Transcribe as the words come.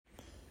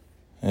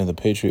And the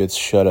Patriots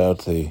shut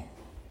out the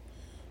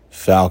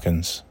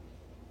Falcons.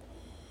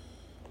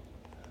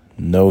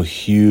 No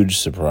huge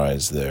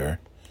surprise there.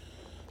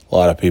 A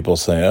lot of people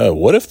saying, "Oh,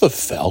 what if the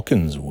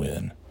Falcons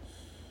win?"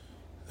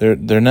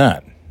 They're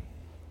not.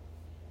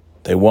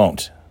 They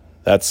won't.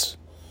 That's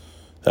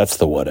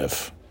the what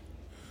if.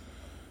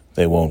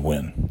 They won't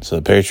win. So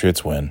the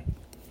Patriots win.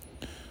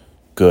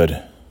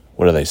 Good.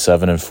 What are they,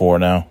 7-4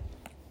 now?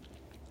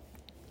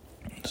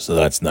 So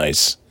that's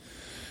nice.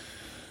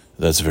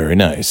 That's very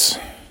nice.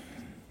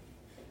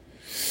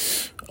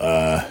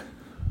 I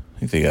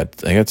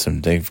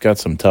think they've got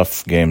some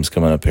tough games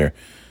coming up here.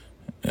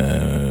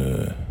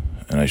 And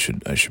I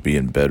should be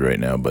in bed right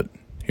now, but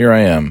here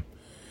I am.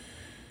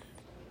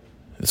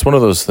 It's one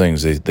of those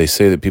things. They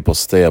say that people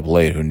stay up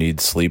late who need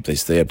sleep. They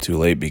stay up too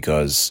late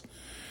because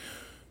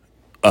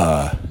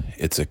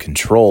it's a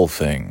control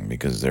thing,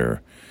 because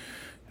they're,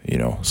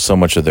 so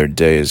much of their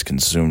day is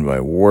consumed by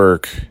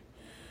work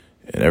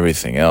and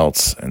everything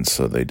else, and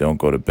so they don't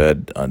go to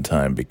bed on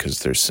time because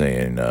they're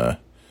saying,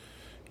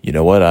 you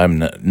know what, I'm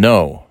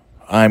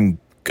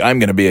going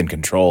to be in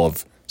control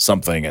of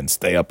something and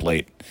stay up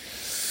late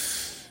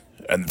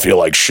and feel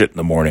like shit in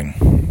the morning.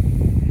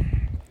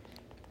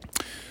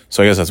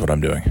 So I guess that's what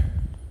I'm doing.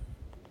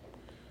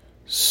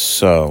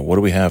 So what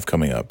do we have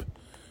coming up?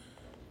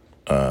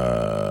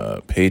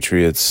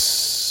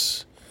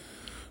 Patriots.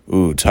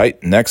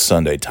 Next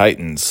Sunday,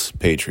 Titans,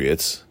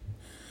 Patriots.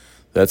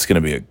 That's going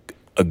to be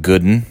a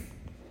good one.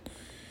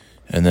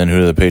 And then who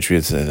do the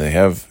Patriots they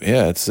have?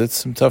 Yeah, it's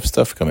some tough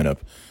stuff coming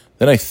up.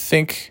 Then I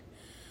think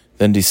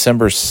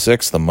December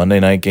 6th, the Monday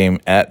night game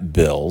at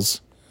Bills.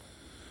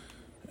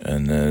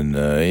 And then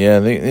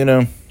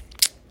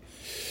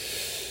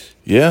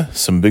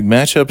some big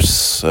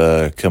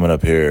matchups coming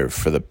up here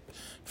for the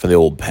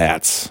old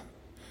Pats.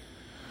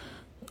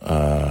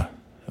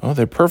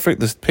 They're perfect.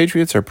 The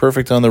Patriots are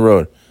perfect on the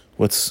road.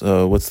 What's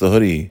the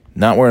hoodie?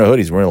 Not wearing a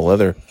hoodie, he's wearing a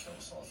leather.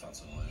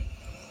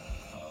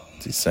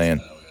 What's he saying?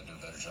 We got to do a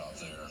better job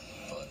there,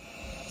 but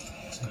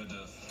it's good to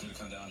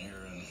come down here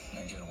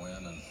and get a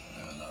win.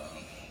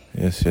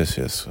 Yes.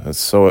 That's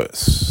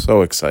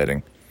so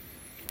exciting.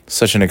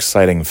 Such an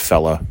exciting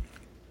fella.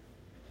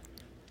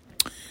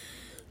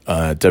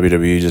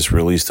 WWE just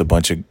released a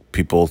bunch of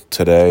people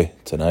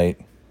tonight.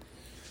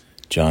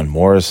 John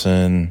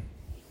Morrison.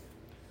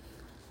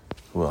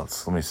 Who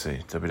else? Let me see.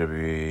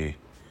 WWE.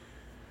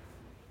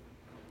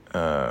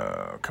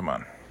 Come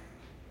on.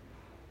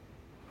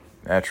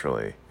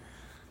 Naturally,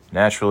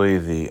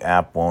 the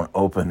app won't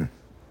open.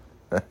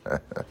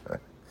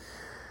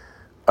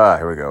 Here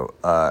we go.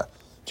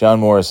 John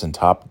Morrison,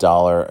 Top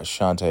Dollar,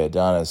 Ashante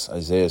Adonis,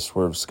 Isaiah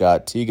Swerve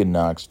Scott, Tegan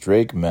Knox,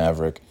 Drake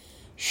Maverick,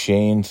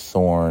 Shane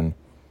Thorne,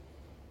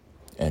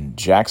 and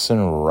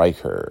Jackson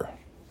Riker.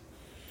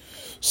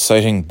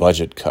 Citing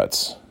budget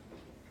cuts.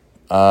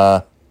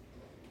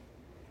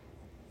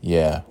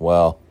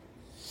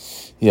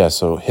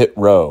 So Hit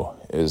Row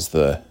is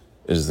the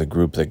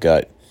group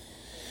that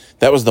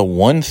was the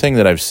one thing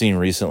that I've seen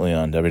recently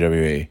on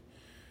WWE.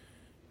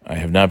 I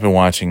have not been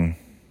watching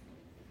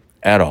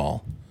at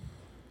all.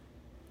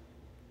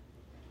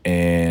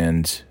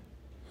 And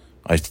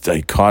I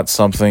caught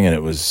something, and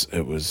it was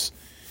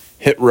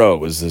Hit Row. It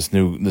was this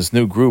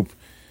new group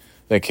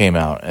that came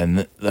out,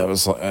 and it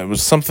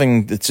was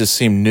something that just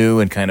seemed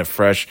new and kind of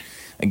fresh.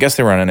 I guess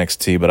they were on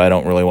NXT, but I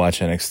don't really watch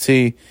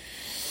NXT,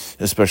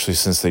 especially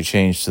since they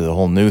changed to the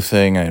whole new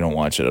thing. I don't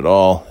watch it at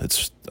all.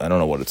 I don't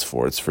know what it's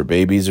for. It's for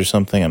babies or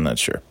something. I'm not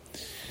sure.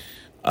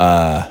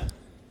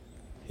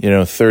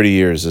 30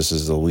 years, this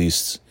is the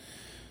least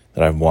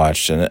that I've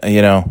watched. And,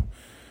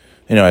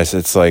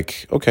 it's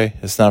like, okay,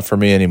 it's not for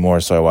me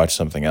anymore, so I watch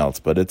something else.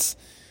 But it's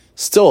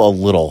still a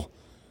little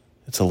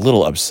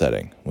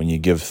upsetting when you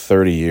give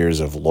 30 years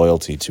of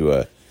loyalty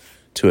to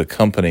a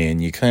company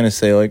and you kind of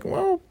say, like,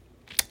 well,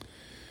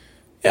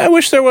 yeah, I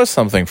wish there was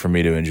something for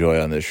me to enjoy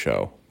on this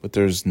show. But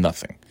there's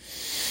nothing.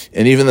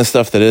 And even the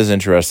stuff that is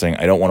interesting,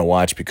 I don't want to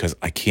watch because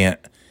I can't.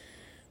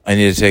 I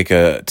need to take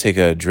a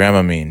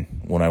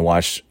Dramamine when I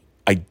watch.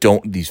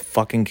 These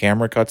fucking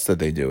camera cuts that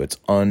they do. It's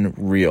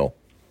unreal.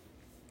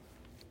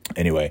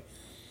 Anyway,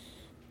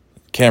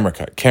 camera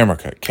cut.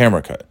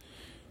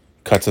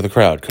 Cut to the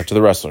crowd, cut to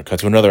the wrestler, cut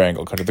to another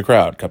angle, cut to the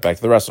crowd, cut back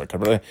to the wrestler.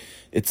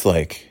 It's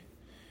like,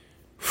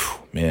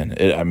 man,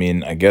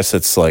 I guess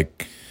it's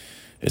like,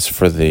 it's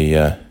for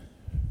the,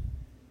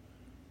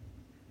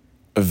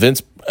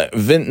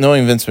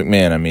 knowing Vince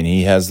McMahon,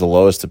 he has the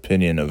lowest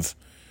opinion of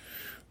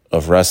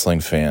wrestling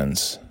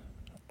fans,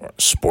 or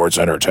sports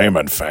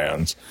entertainment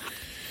fans,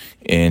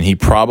 and he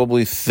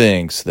probably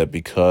thinks that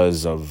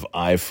because of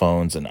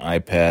iPhones and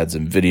iPads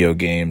and video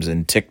games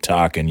and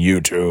TikTok and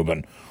YouTube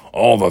and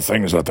all the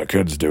things that the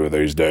kids do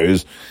these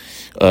days,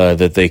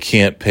 that they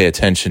can't pay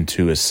attention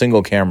to a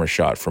single camera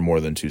shot for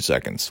more than 2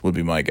 seconds, would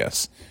be my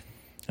guess.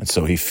 And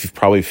so he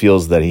probably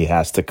feels that he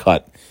has to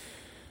cut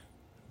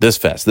this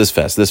fast.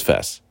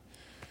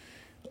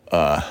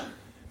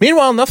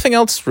 Meanwhile, nothing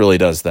else really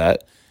does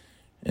that,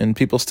 and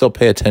people still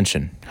pay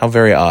attention. How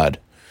very odd.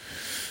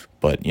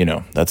 But,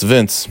 that's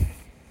Vince.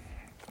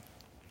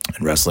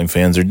 And wrestling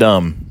fans are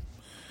dumb.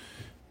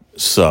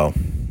 So,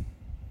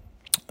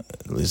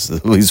 at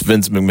least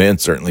Vince McMahon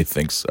certainly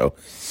thinks so.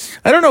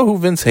 I don't know who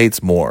Vince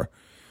hates more.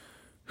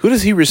 Who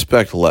does he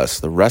respect less,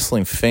 the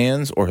wrestling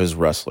fans or his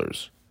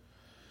wrestlers?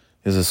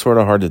 It's sort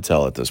of hard to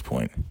tell at this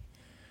point.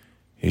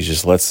 He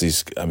just lets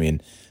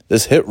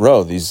this Hit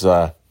Row, these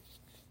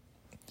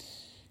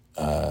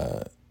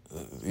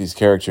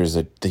characters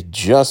that they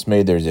just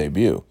made their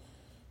debut.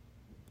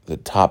 The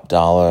Top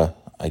Dollar,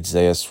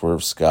 Isaiah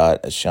Swerve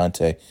Scott,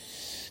 Ashante,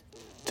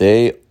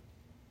 they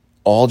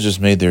all just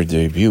made their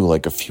debut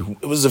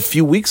it was a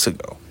few weeks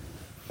ago.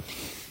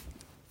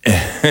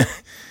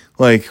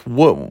 Like,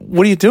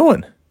 what are you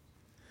doing?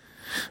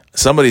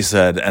 Somebody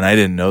said, and I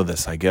didn't know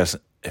this, I guess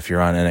if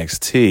you're on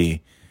NXT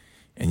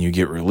and you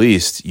get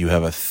released, you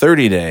have a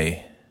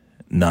 30-day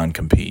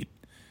non-compete.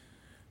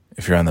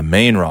 If you're on the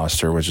main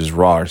roster, which is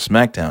Raw or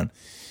SmackDown,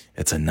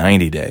 it's a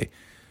 90-day.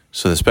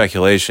 So the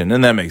speculation,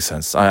 and that makes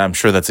sense. I'm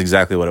sure that's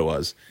exactly what it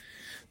was.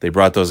 They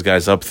brought those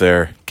guys up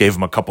there, gave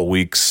them a couple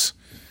weeks,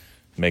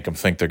 make them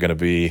think they're going to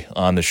be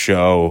on the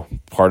show,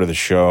 part of the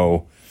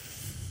show,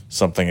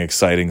 something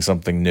exciting,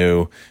 something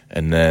new,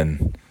 and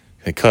then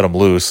they cut them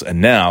loose,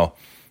 and now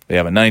they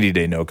have a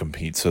 90-day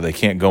no-compete, so they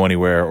can't go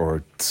anywhere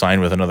or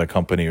sign with another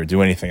company or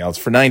do anything else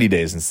for 90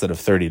 days instead of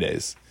 30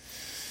 days.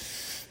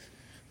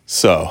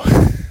 So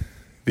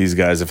these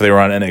guys, if they were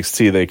on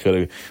NXT, they could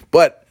have.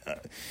 But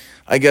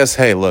I guess,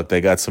 hey, look,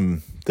 they got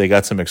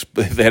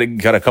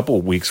a couple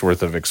of weeks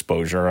worth of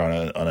exposure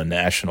on a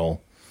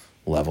national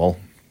level,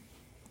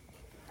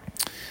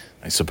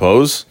 I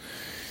suppose.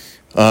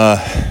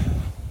 I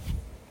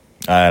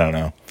don't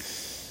know.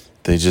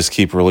 They just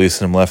keep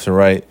releasing them left and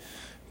right.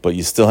 But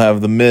you still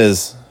have The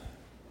Miz.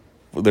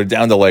 They're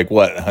down to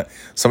what?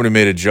 Somebody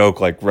made a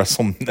joke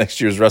next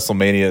year's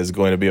WrestleMania is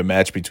going to be a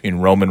match between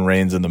Roman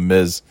Reigns and The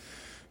Miz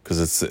because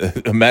it's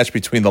a match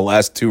between the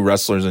last two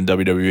wrestlers in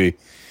WWE.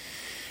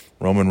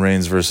 Roman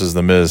Reigns versus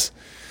The Miz.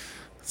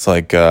 It's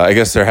I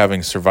guess they're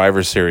having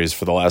Survivor Series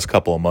for the last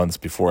couple of months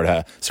before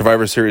it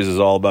Survivor Series is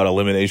all about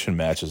elimination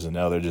matches, and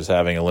now they're just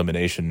having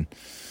elimination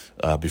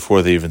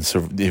before they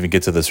even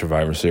get to the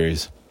Survivor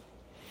Series.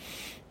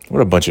 What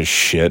a bunch of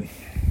shit.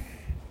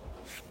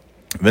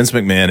 Vince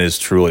McMahon is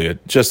truly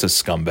just a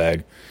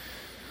scumbag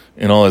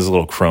and all his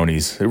little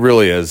cronies. It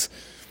really is.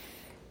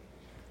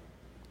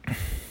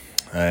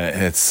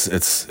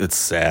 It's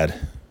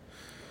sad.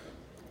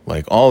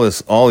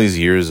 All these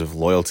years of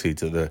loyalty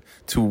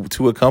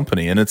to a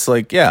company, and it's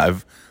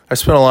I've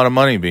spent a lot of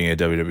money being a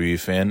WWE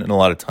fan and a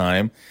lot of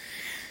time.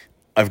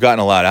 I've gotten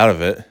a lot out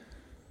of it.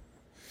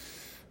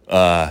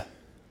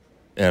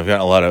 And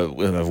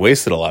I've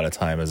wasted a lot of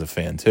time as a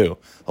fan too.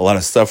 A lot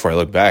of stuff where I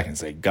look back and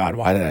say, God,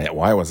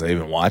 why was I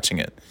even watching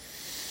it?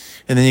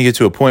 And then you get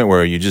to a point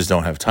where you just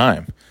don't have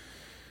time.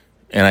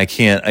 And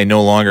I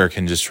no longer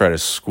can just try to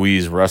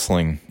squeeze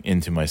wrestling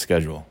into my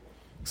schedule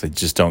because I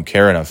just don't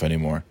care enough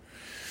anymore.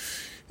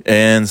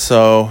 And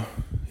so,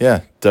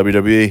 yeah,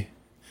 WWE,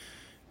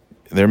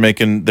 they're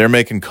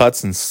making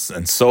cuts, and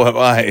so have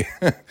I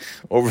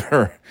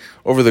over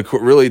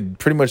really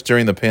pretty much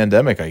during the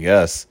pandemic, I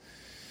guess.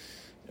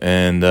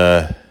 And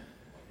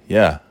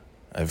yeah,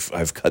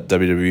 I've cut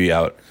WWE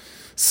out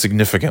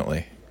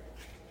significantly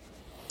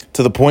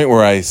to the point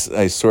where I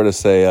sort of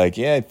say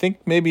I think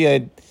maybe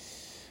I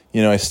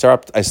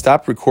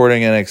stopped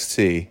recording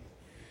NXT.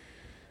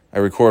 I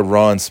record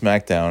Raw and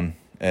SmackDown,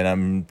 and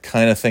I'm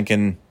kind of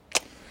thinking,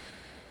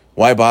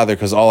 why bother?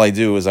 Because all I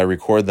do is I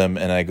record them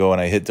and I go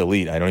and I hit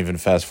delete. I don't even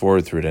fast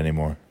forward through it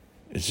anymore.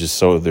 It's just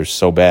they're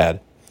so bad.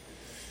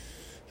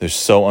 They're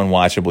so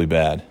unwatchably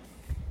bad.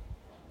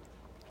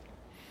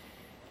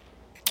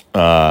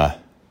 And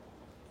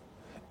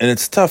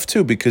it's tough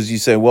too because you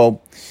say,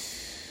 well,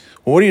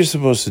 what are you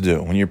supposed to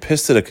do when you're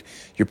pissed at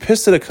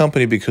a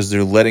company because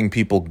they're letting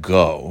people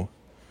go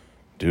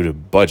due to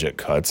budget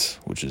cuts,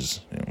 which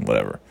is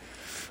whatever.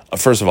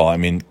 First of all,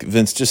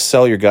 Vince, just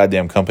sell your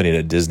goddamn company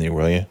to Disney,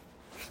 will you?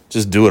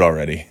 Just do it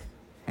already.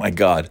 My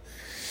God.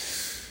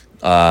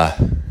 I'm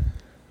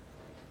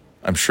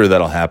sure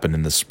that'll happen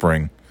in the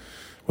spring,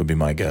 would be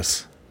my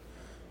guess.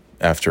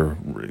 After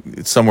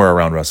somewhere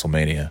around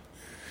WrestleMania.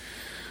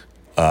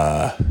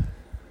 But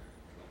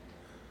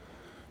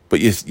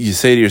you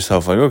say to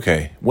yourself,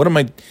 okay, what am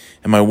I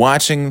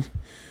watching?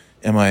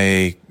 Am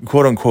I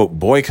quote unquote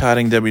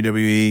boycotting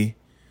WWE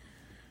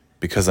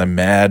because I'm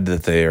mad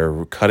that they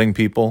are cutting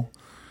people?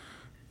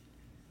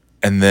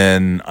 And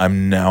then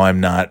I'm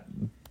not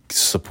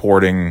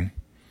supporting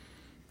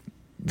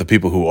the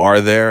people who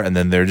are there, and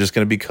then they're just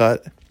going to be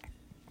cut.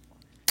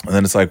 And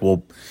then it's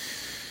well,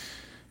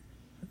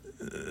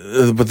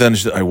 but then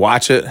should I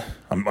watch it?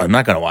 I'm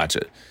not going to watch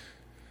it.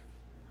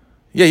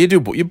 Yeah, you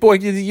do. You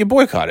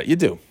boycott it. You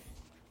do.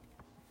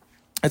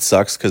 It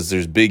sucks because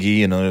there's Big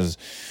E and there's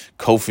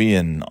Kofi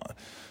and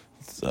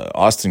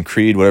Austin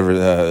Creed, whatever,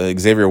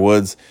 Xavier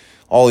Woods,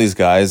 all these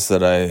guys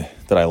that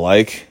I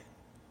like,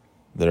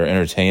 that are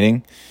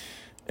entertaining.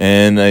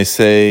 And I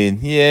say,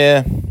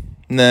 yeah,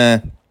 nah,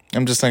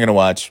 I'm just not going to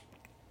watch.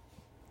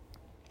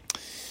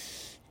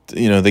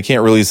 They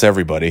can't release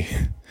everybody.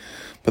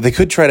 But they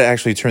could try to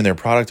actually turn their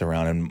product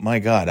around. And my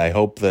God, I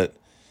hope it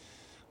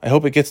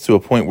gets to a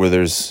point where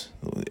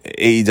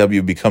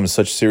AEW becomes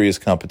such serious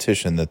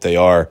competition that they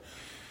are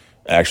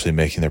actually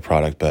making their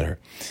product better.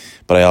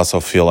 But I also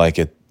feel like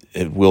it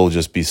will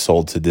just be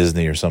sold to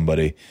Disney or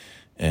somebody,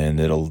 and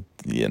it'll,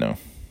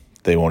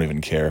 they won't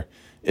even care.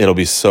 It'll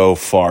be so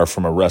far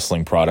from a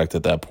wrestling product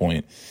at that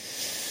point.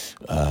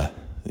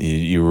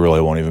 You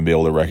really won't even be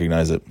able to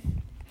recognize it.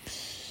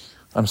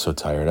 I'm so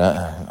tired.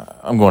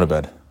 I'm going to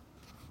bed.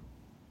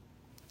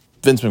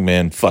 Vince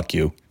McMahon, fuck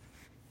you.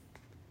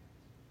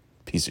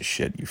 Piece of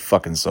shit, you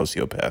fucking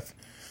sociopath.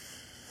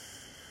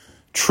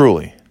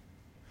 Truly.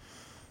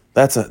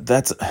 I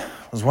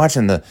was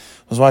watching the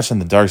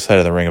Dark Side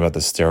of the Ring about the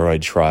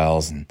steroid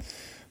trials, and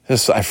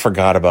I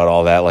forgot about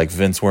all that, like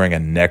Vince wearing a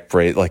neck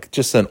brace, like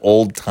just an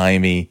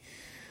old-timey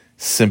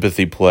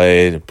sympathy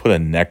play to put a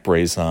neck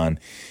brace on.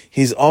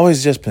 He's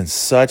always just been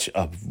such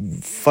a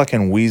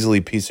fucking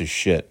weaselly piece of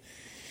shit.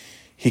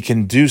 He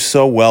can do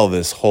so well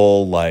this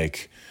whole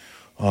like,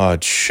 oh,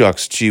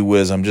 shucks, gee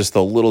whiz, I'm just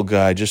a little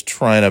guy just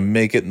trying to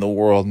make it in the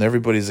world, and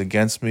everybody's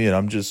against me, and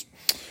I'm just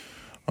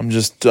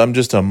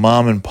a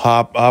mom and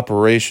pop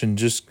operation,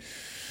 just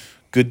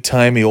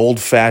good-timey,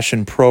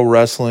 old-fashioned pro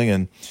wrestling,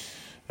 and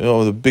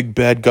the big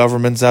bad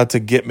government's out to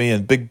get me,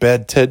 and big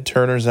bad Ted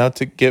Turner's out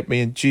to get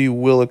me, and gee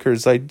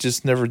willikers, I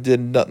just never did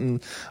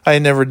nothing. I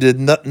never did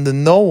nothing to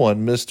no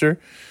one, mister.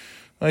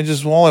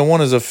 All I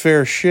want is a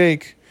fair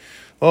shake.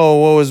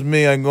 Oh, woe is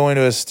me, I'm going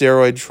to a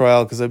steroid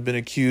trial because I've been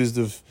accused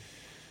of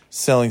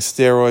selling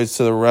steroids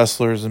to the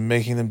wrestlers and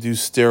making them do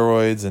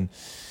steroids, and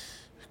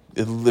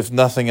if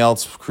nothing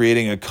else,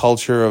 creating a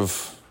culture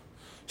of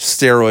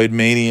steroid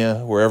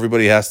mania where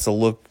everybody has to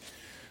look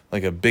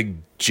like a big,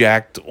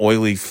 jacked,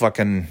 oily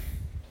fucking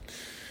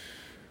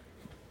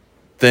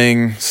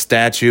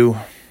statue.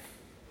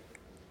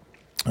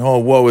 Oh,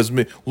 woe is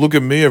me. Look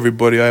at me,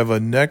 everybody. I have a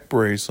neck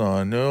brace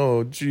on.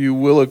 Oh, gee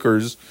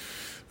willikers.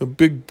 The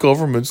big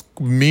government's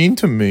mean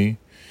to me.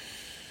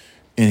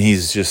 And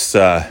he's just,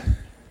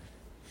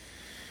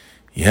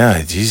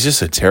 he's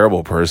just a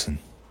terrible person.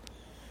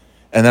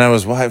 And then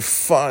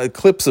I've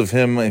clips of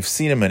him. I've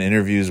seen him in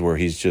interviews where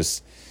he's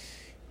just.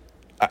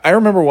 I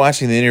remember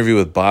watching the interview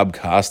with Bob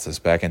Costas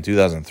back in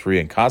 2003,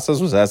 and Costas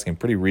was asking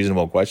pretty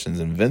reasonable questions,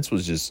 and Vince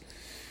was just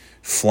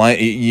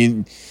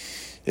flying.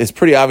 It's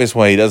pretty obvious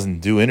why he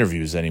doesn't do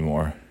interviews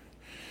anymore.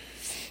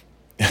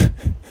 I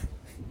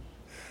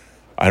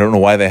don't know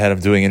why they had him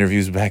doing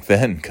interviews back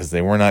then, because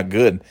they were not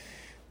good.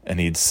 And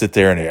he'd sit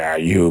there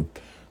and, you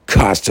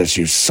Costas,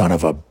 you son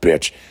of a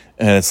bitch.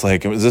 And it's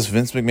like, is this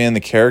Vince McMahon the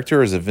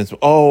character, or is it Vince?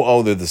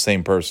 Oh, they're the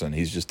same person.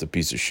 He's just a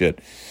piece of shit.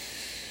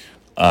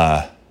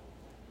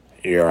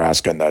 You're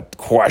asking that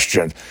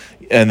question.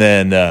 And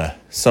then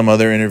some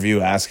other interview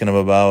asking him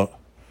about,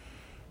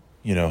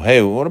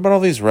 hey, what about all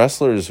these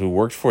wrestlers who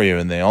worked for you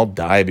and they all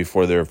die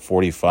before they're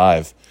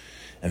 45?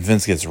 And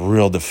Vince gets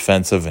real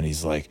defensive, and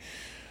he's like,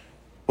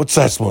 what's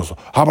that supposed to?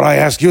 How about I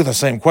ask you the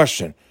same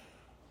question?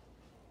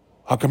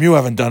 How come you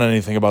haven't done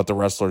anything about the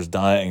wrestlers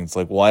dying? It's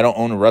like, well, I don't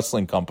own a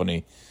wrestling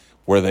company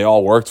where they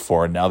all worked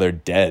for, and now they're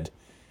dead.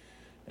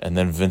 And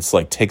then Vince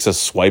takes a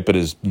swipe at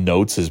his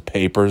notes, his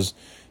papers.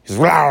 He's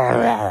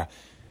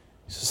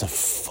just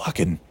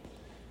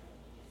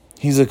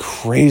he's a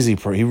crazy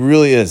person. He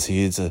really is.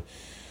 He's a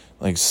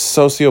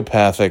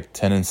sociopathic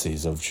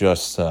tendencies of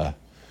just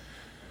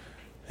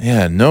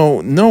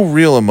no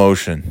real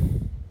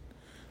emotion.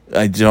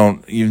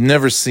 You've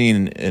never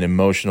seen an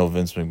emotional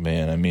Vince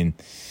McMahon. I mean,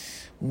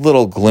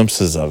 little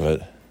glimpses of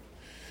it.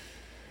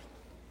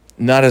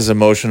 Not as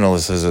emotional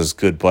as his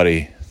good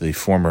buddy, the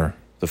former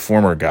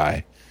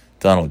guy,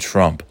 Donald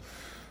Trump.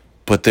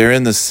 But they're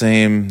in the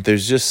same,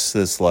 there's just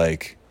this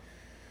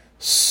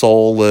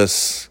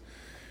soulless,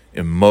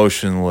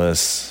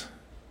 emotionless,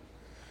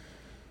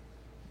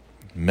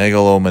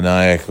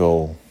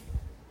 megalomaniacal,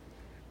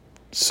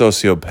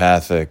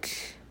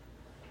 sociopathic,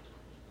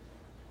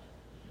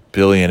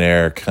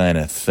 billionaire kind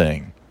of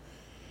thing.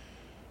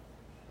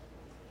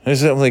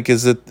 Is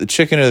it the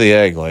chicken or the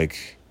egg?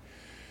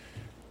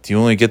 Do you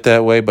only get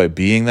that way by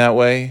being that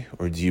way?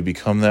 Or do you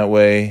become that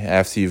way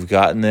after you've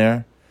gotten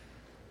there?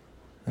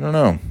 I don't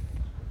know.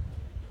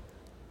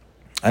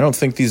 I don't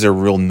think these are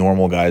real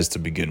normal guys to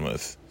begin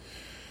with.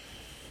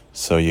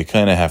 So you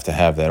kind of have to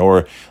have that.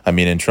 Or,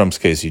 in Trump's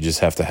case, you just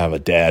have to have a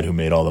dad who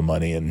made all the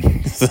money and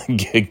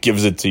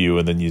gives it to you,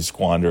 and then you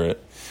squander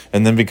it.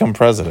 And then become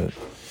president.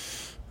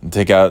 And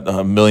take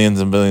out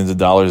millions and billions of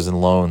dollars in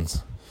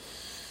loans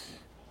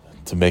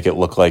to make it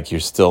look like you're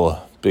still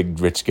a big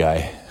rich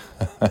guy.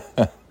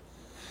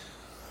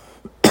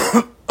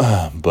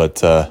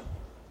 But no,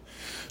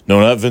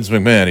 not Vince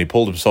McMahon. He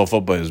pulled himself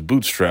up by his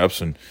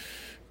bootstraps and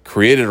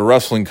created a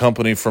wrestling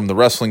company from the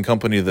wrestling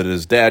company that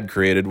his dad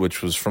created,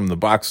 which was from the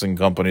boxing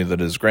company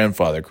that his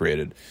grandfather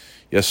created.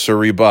 Yes,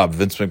 sirree, Bob.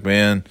 Vince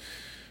McMahon,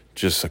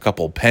 just a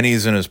couple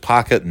pennies in his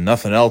pocket and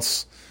nothing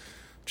else.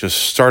 Just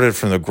started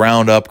from the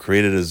ground up,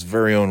 created his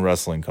very own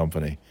wrestling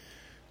company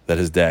that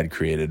his dad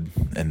created.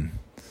 And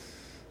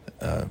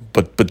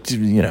but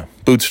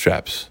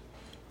bootstraps.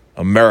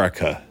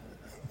 America.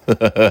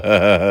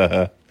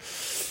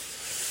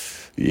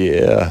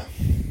 Yeah.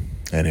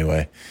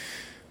 Anyway,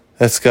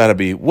 that's got to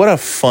be, what a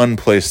fun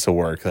place to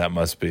work that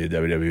must be,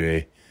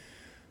 WWE.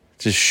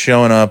 Just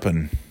showing up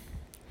and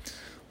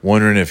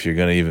wondering if you're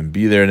going to even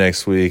be there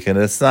next week. And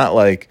it's not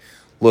like,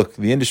 look,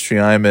 the industry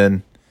I'm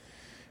in,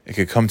 it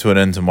could come to an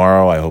end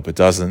tomorrow. I hope it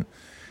doesn't.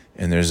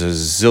 And there's a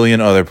zillion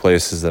other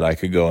places that I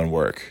could go and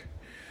work.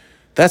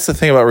 That's the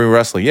thing about Ring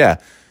Wrestling. Yeah,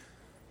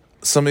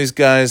 some of these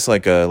guys,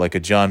 like a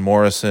John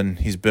Morrison,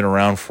 he's been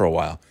around for a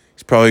while.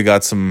 He's probably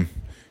got a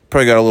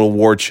little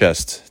war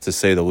chest, to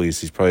say the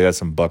least. He's probably got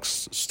some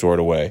bucks stored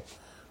away.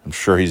 I'm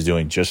sure he's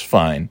doing just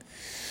fine.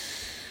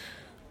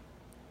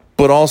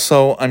 But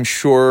also, I'm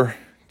sure,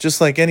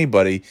 just like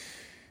anybody,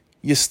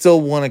 you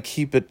still want to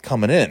keep it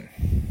coming in.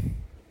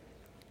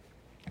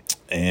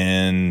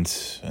 And,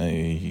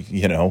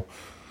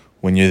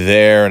 when you're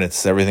there and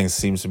everything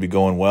seems to be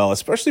going well,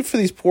 especially for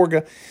these poor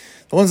guys,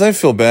 the ones I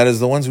feel bad is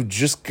the ones who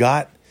just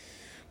got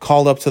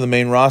called up to the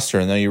main roster,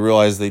 and then you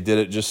realize they did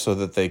it just so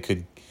that they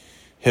could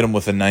hit them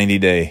with a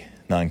 90-day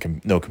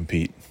no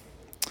compete.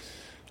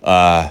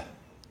 And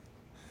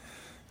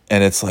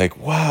it's like,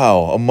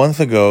 wow, a month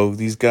ago,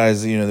 these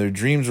guys, their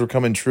dreams were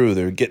coming true.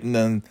 They're getting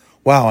them,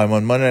 wow, I'm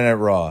on Monday Night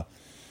Raw.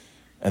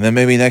 And then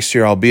maybe next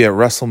year I'll be at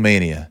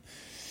WrestleMania.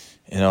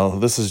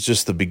 This is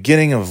just the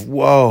beginning of,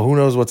 whoa, who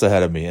knows what's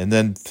ahead of me. And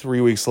then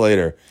 3 weeks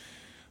later,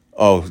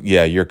 oh,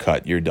 yeah, you're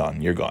cut. You're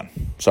done. You're gone.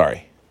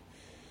 Sorry.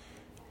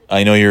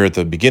 I know you're at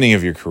the beginning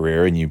of your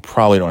career and you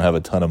probably don't have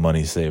a ton of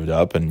money saved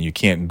up and you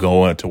can't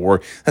go to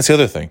work. That's the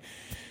other thing.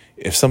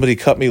 If somebody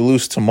cut me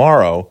loose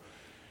tomorrow,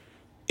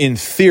 in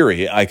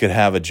theory, I could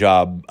have a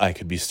job. I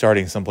could be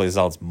starting someplace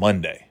else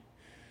Monday.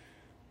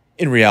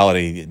 In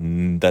reality,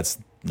 that's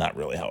not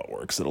really how it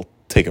works. It'll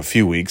take a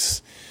few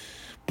weeks.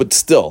 But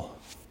still,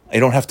 I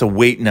don't have to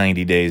wait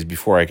 90 days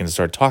before I can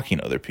start talking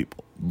to other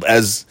people,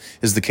 as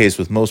is the case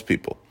with most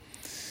people.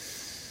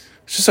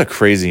 It's just a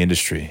crazy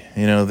industry.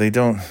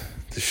 The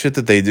shit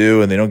that they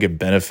do, and they don't get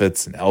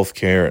benefits and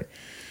healthcare,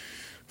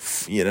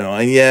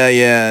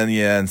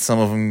 and some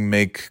of them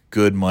make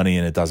good money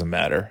and it doesn't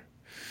matter.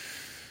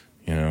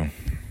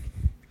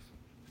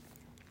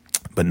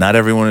 But not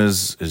everyone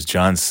is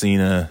John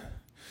Cena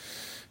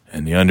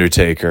and The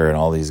Undertaker and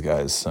all these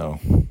guys. So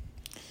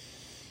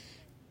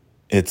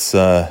it's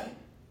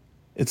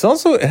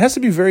also, it has to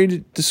be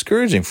very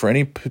discouraging for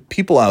any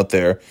people out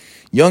there,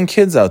 young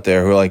kids out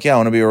there who are like, yeah, I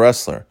want to be a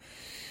wrestler.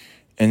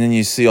 And then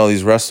you see all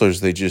these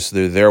wrestlers,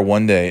 they're there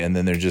one day and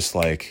then they're just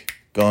like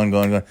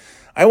gone.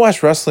 I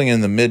watched wrestling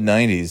in the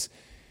mid-90s,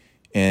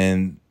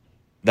 and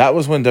that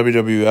was when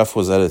WWF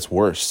was at its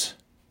worst.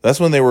 That's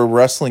when they were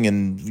wrestling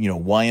in,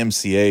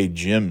 YMCA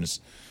gyms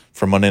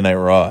for Monday Night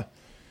Raw.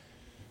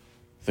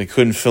 They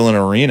couldn't fill an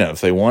arena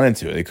if they wanted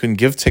to. They couldn't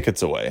give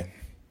tickets away.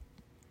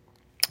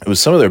 It was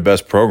some of their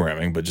best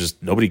programming, but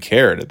just nobody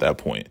cared at that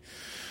point.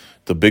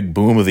 The big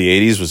boom of the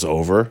 80s was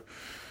over.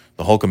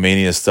 The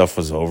Hulkamania stuff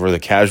was over. The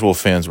casual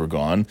fans were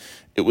gone.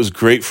 It was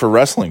great for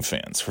wrestling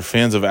fans, for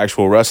fans of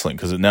actual wrestling,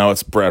 because now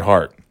it's Bret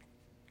Hart,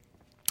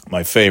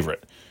 my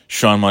favorite.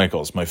 Shawn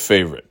Michaels, my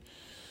favorite.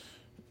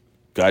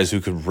 Guys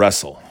who could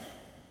wrestle.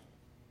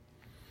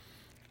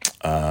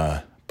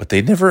 But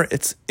they never,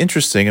 it's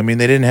interesting. I mean,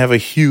 they didn't have a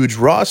huge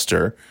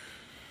roster,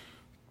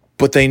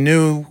 but they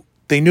knew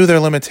their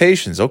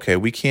limitations. Okay,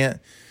 we can't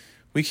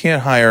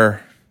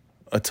hire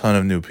a ton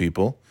of new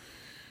people.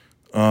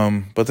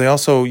 But they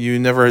also,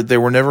 there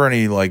were never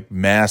any like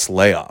mass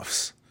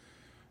layoffs.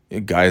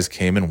 Guys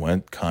came and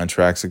went,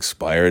 contracts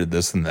expired,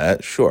 this and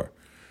that, sure.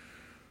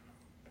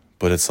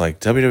 But it's like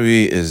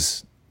WWE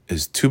is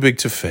too big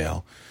to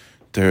fail.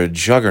 They're a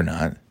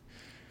juggernaut.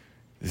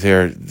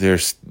 They're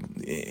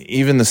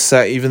even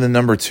the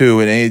number 2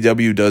 in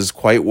AEW does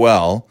quite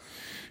well,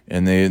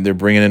 and they're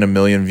bringing in 1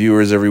 million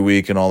viewers every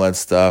week and all that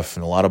stuff,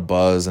 and a lot of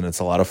buzz, and it's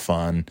a lot of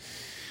fun.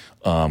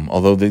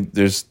 Although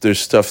there's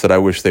stuff that I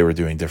wish they were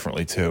doing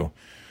differently too.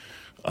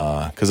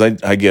 Because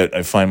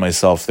I find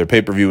myself, their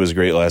pay-per-view was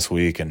great last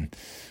week,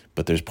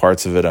 but there's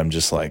parts of it I'm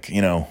just like,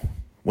 when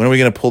are we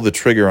going to pull the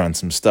trigger on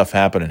some stuff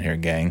happening here,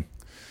 gang?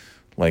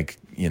 Like,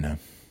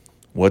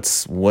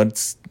 what's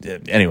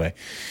anyway.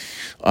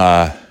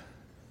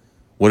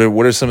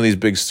 What are some of these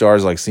big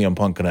stars like CM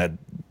Punk gonna?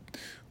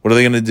 What are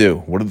they gonna do?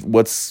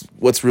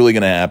 What's really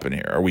gonna happen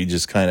here? Are we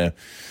just kind of?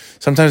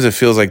 Sometimes it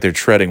feels like they're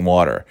treading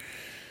water,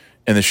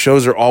 and the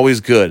shows are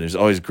always good. There's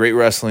always great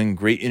wrestling,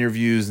 great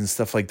interviews, and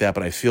stuff like that.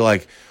 But I feel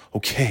like,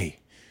 okay,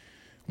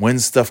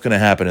 when's stuff gonna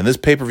happen? And this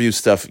pay-per-view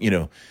stuff,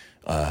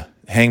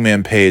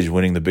 Hangman Page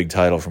winning the big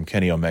title from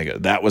Kenny Omega.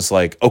 That was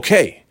like,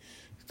 okay,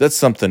 that's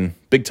something,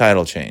 big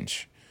title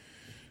change.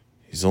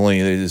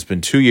 It's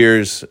been 2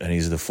 years, and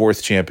he's the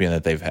 4th champion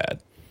that they've had.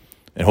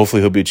 And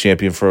hopefully he'll be a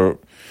champion for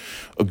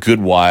a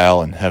good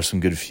while and have some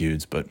good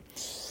feuds. But,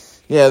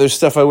 yeah, there's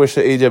stuff I wish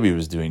that AEW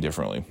was doing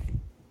differently.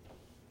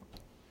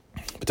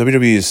 But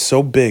WWE is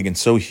so big and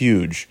so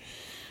huge,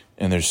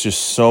 and there's just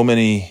so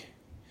many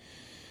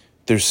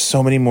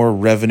more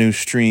revenue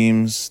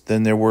streams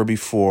than there were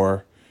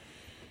before.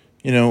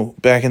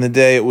 Back in the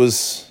day, it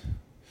was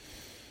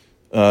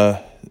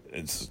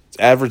It's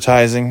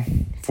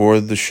advertising for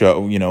the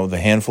show, the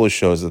handful of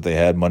shows that they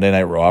had, Monday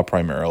Night Raw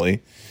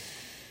primarily,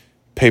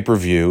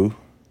 pay-per-view,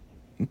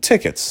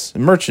 tickets,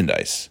 and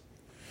merchandise.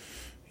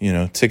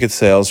 Ticket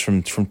sales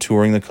from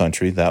touring the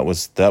country. That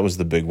was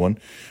the big one.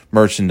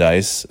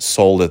 Merchandise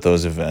sold at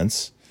those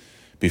events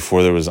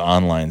before there was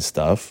online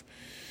stuff.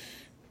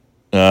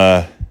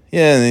 Other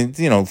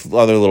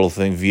little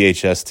things,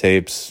 VHS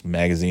tapes,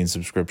 magazine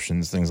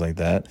subscriptions, things like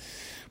that.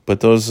 But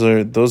those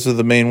are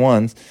the main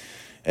ones.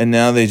 And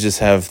now they just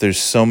have, there's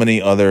so many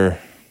other,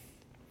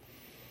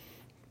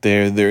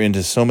 they're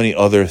into so many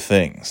other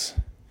things.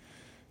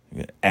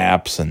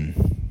 Apps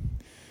and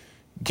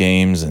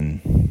games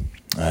and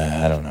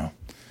I don't know.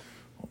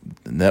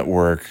 The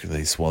network,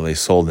 they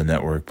sold the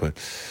network, but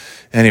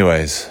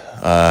anyways,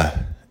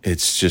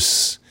 it's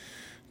just,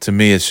 to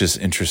me, it's just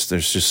interest.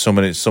 There's just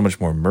so much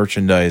more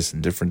merchandise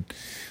and different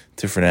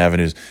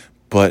avenues.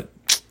 But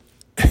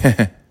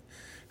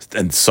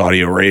and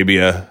Saudi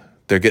Arabia,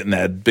 they're getting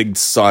that big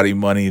Saudi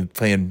money,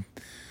 paying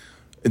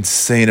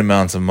insane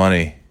amounts of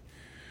money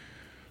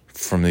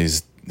from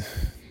these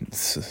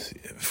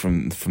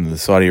from the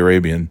Saudi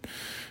Arabian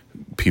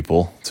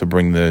people to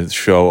bring the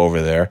show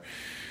over there.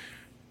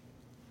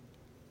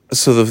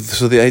 So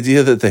the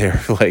idea that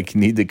they're like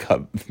need to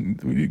cut,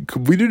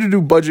 we need to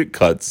do budget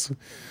cuts.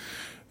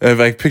 If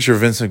I picture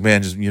Vince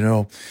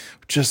McMahon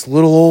just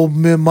little old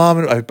mom,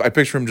 and I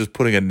picture him just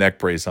putting a neck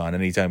brace on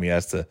anytime he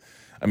has to.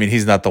 I mean,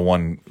 he's not the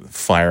one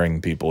firing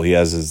people. He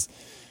has his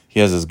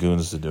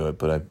goons to do it,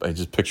 but I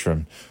just picture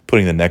him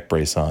putting the neck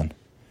brace on.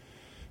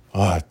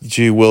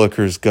 Gee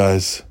willikers,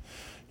 guys.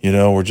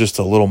 We're just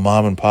a little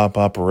mom and pop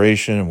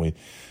operation, and we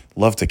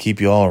love to keep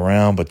you all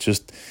around, but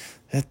just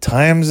at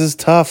times is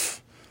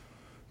tough.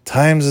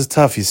 Times is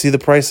tough. You see the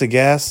price of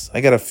gas?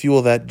 I got to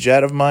fuel that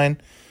jet of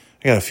mine.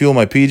 I got to fuel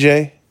my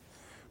PJ,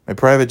 my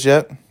private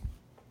jet.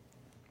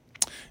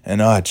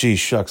 And, gee,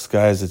 shucks,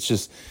 guys, it's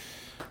just,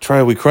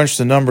 we crunch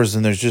the numbers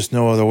and there's just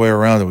no other way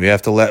around it. We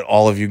have to let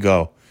all of you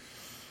go.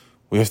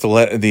 We have to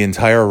let the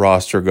entire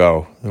roster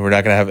go. We're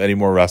not going to have any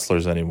more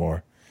wrestlers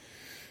anymore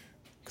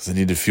because I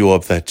need to fuel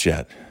up that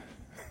jet.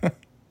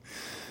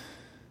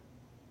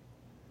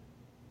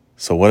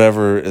 So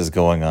whatever is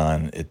going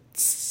on,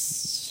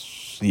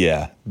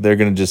 they're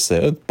going to just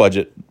say,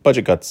 budget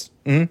cuts.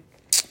 Mm-hmm.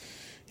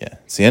 Yeah,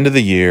 it's the end of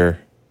the year.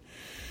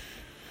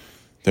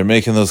 They're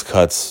making those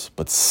cuts,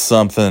 but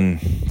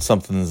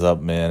something's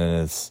up, man.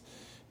 And it's,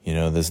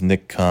 this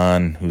Nick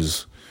Khan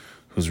who's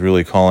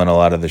really calling a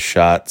lot of the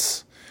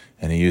shots,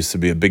 and he used to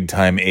be a big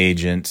time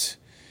agent,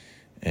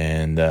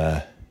 and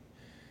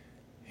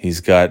he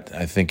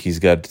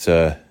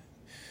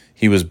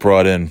was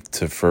brought in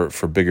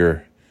for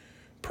bigger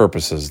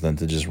purposes than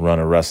to just run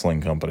a wrestling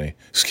company.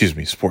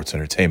 Sports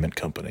entertainment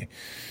company.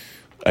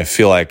 I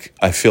feel like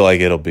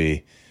it'll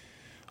be.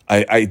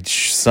 I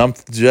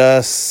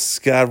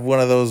just got one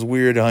of those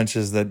weird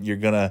hunches that you're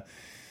gonna,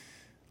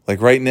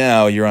 like right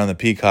now you're on the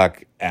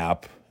Peacock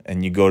app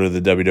and you go to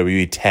the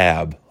WWE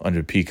tab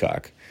under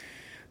Peacock,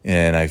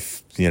 and I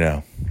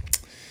feel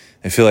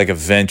like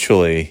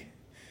eventually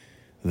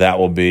that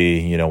will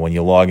be, when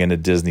you log into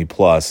Disney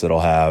Plus,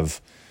 it'll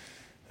have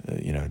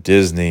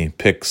Disney,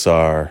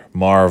 Pixar,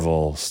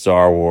 Marvel,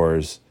 Star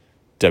Wars,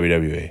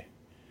 WWE.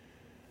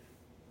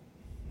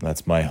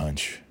 That's my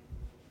hunch.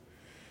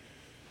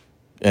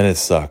 And it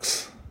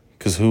sucks.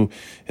 Because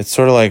it's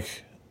sort of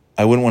like,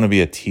 I wouldn't want to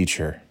be a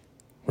teacher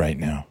right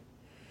now.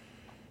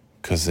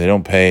 Because they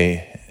don't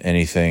pay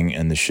anything,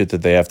 and the shit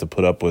that they have to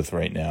put up with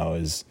right now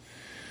is,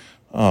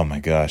 oh my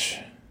gosh.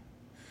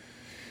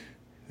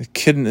 The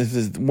kid,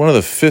 one of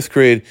the fifth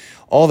grade,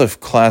 all the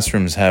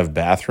classrooms have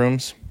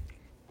bathrooms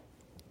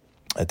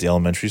at the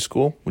elementary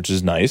school, which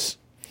is nice.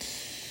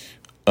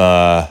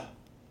 At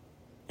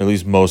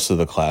least most of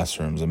the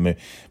classrooms. And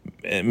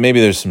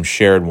maybe there's some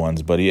shared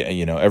ones, but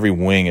every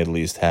wing at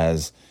least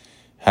has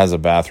a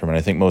bathroom, and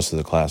I think most of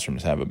the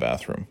classrooms have a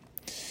bathroom.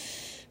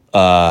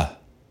 One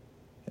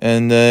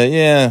of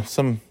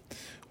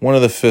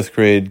the fifth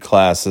grade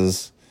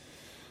classes,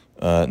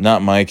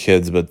 not my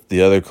kids, but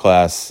the other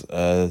class,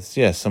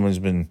 someone's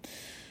been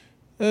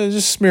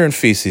just smearing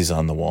feces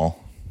on the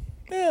wall.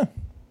 Yeah,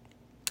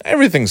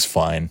 everything's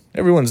fine.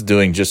 Everyone's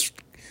doing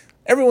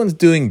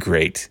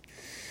great.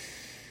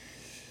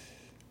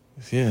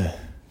 Yeah,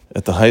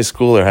 at the high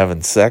school, they're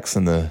having sex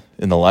in the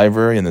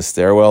library, in the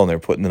stairwell, and they're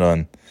putting it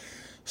on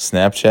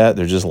Snapchat.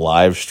 They're just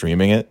live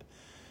streaming it,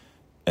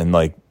 and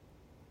like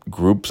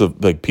groups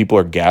of people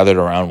are gathered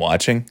around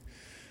watching.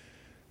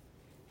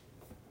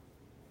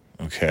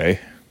 Okay,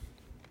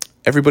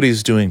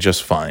 everybody's doing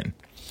just fine.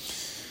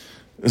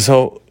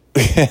 So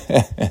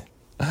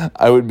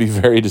I would be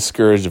very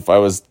discouraged if I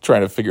was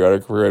trying to figure out a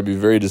career. I'd be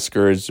very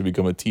discouraged to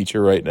become a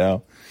teacher right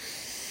now.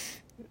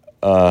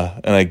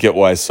 And I get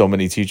why so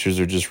many teachers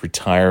are just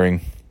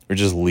retiring or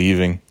just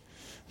leaving.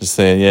 Just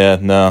saying, yeah,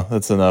 no,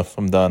 that's enough.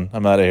 I'm done.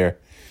 I'm out of here.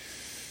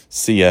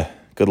 See ya.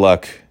 Good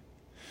luck.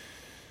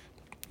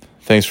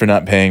 Thanks for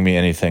not paying me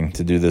anything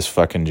to do this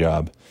fucking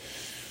job.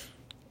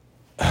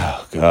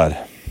 Oh, God.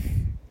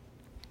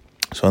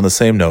 So on the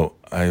same note,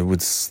 I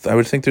would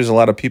think there's a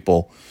lot of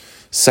people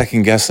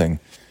second guessing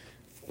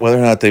whether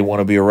or not they want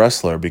to be a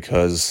wrestler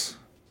because,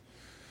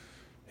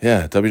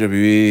 yeah,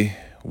 WWE.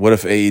 What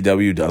if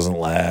AEW doesn't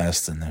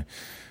last? And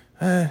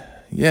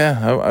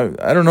yeah,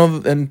 I don't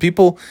know. And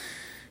people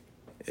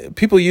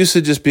used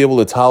to just be able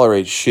to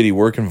tolerate shitty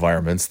work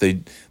environments.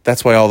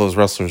 That's why all those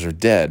wrestlers are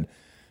dead,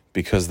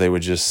 because they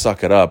would just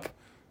suck it up.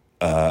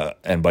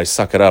 And by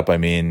suck it up, I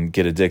mean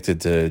get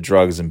addicted to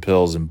drugs and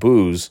pills and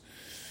booze,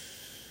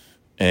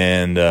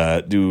 and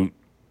do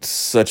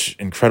such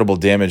incredible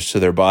damage to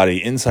their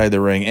body inside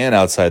the ring and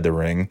outside the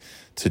ring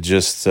to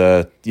just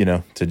to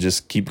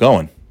just keep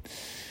going.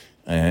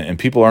 And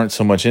people aren't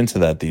so much into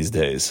that these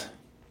days.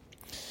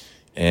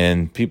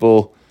 And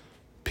people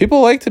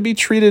like to be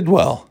treated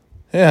well.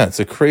 Yeah, it's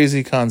a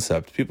crazy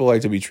concept. People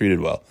like to be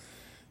treated well.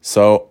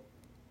 So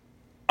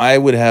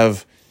I'd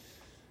have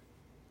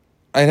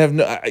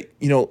a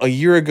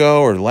year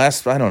ago or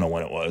I don't know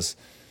when it was.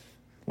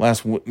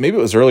 Maybe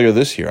it was earlier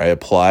this year. I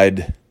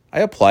applied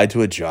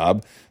to a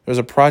job. There was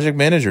a project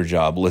manager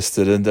job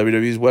listed on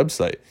WWE's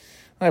website.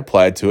 I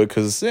applied to it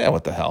because,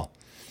 what the hell?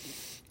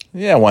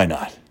 Yeah, why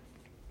not?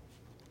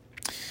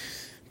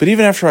 But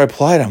even after I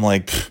applied, I'm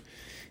like,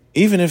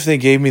 even if they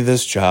gave me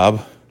this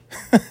job,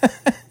 and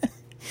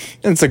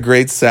it's a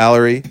great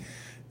salary,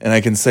 and I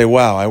can say,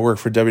 wow, I work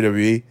for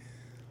WWE,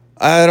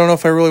 I don't know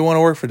if I really want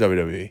to work for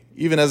WWE,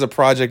 even as a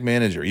project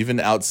manager, even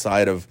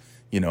outside of,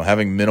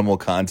 having minimal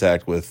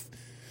contact with,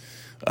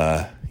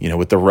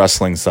 with the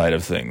wrestling side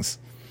of things.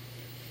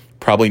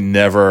 Probably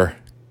never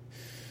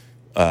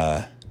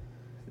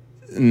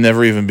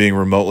even being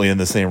remotely in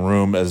the same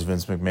room as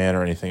Vince McMahon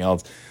or anything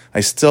else.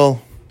 I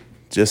still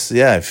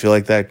I feel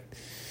like that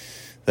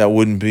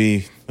wouldn't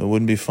be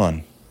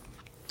fun.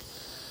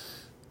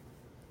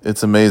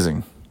 It's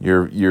amazing.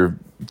 Your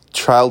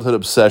childhood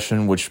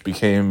obsession, which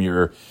became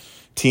your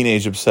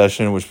teenage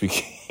obsession, which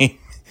became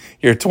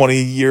your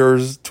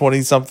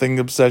 20-something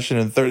obsession,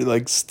 and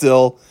 30,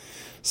 still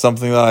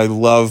something that I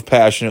love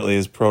passionately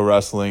is pro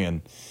wrestling.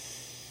 And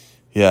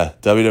yeah,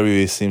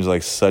 WWE seems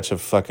like such a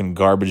fucking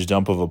garbage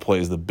dump of a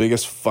place. The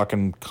biggest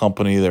fucking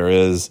company there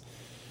is,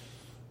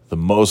 the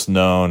most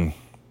known,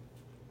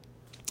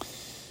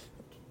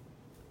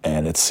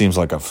 and it seems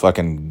like a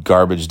fucking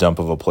garbage dump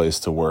of a place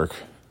to work.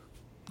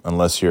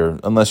 Unless you're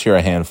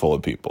a handful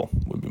of people,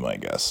 would be my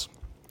guess.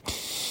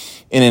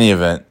 In any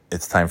event,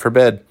 it's time for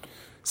bed.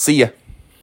 See ya.